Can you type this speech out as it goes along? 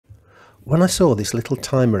When I saw this little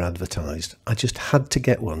timer advertised, I just had to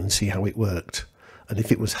get one and see how it worked, and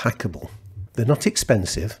if it was hackable. They're not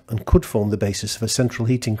expensive and could form the basis of a central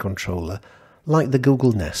heating controller like the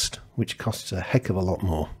Google Nest, which costs a heck of a lot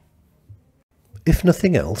more. If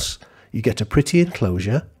nothing else, you get a pretty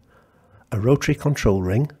enclosure, a rotary control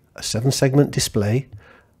ring, a 7-segment display,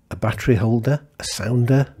 a battery holder, a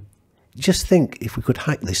sounder. Just think if we could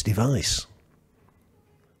hack this device.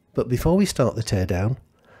 But before we start the teardown,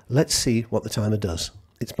 let's see what the timer does.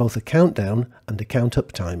 It's both a countdown and a count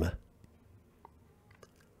up timer.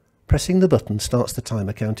 Pressing the button starts the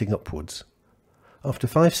timer counting upwards. After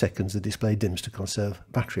 5 seconds, the display dims to conserve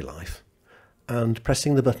battery life, and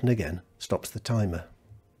pressing the button again stops the timer.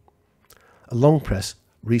 A long press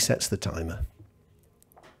resets the timer.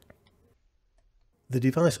 The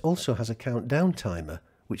device also has a countdown timer,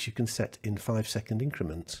 which you can set in 5-second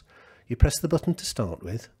increments. You press the button to start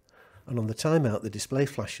with, and on the timeout the display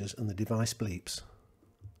flashes and the device bleeps.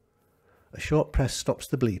 A short press stops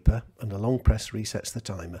the bleeper and a long press resets the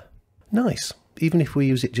timer. Nice, even if we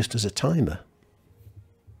use it just as a timer.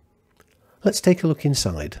 Let's take a look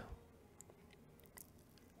inside.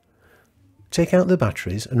 Take out the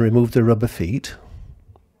batteries and remove the rubber feet.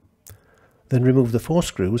 Then remove the 4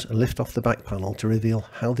 screws and lift off the back panel to reveal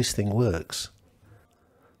how this thing works.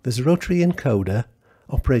 There's a rotary encoder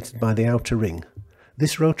operated by the outer ring.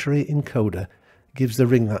 This rotary encoder gives the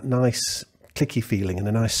ring that nice clicky feeling and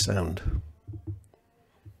a nice sound.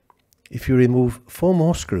 If you remove 4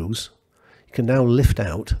 more screws, you can now lift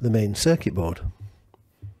out the main circuit board.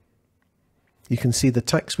 You can see the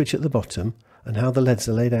tack switch at the bottom and how the LEDs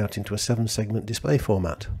are laid out into a 7-segment display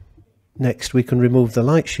format. Next, we can remove the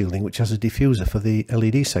light shielding, which has a diffuser for the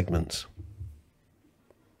LED segments.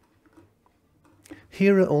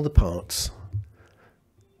 Here are all the parts.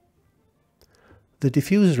 The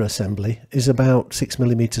diffuser assembly is about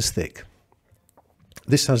 6mm thick.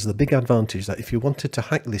 This has the big advantage that if you wanted to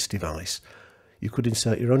hack this device, you could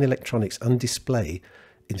insert your own electronics and display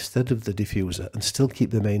instead of the diffuser and still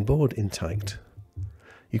keep the main board intact.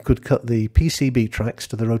 You could cut the PCB tracks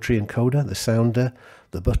to the rotary encoder, the sounder,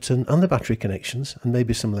 the button and the battery connections and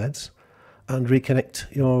maybe some LEDs, and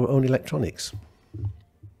reconnect your own electronics.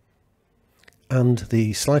 And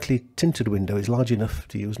the slightly tinted window is large enough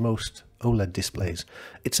to use most OLED displays.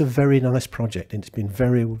 It's a very nice project and it's been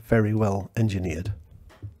very, very well engineered.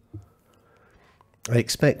 I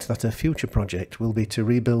expect that a future project will be to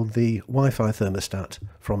rebuild the Wi-Fi thermostat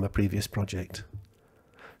from a previous project.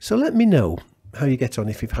 So let me know how you get on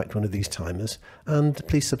if you've hacked one of these timers, and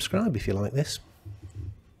please subscribe if you like this.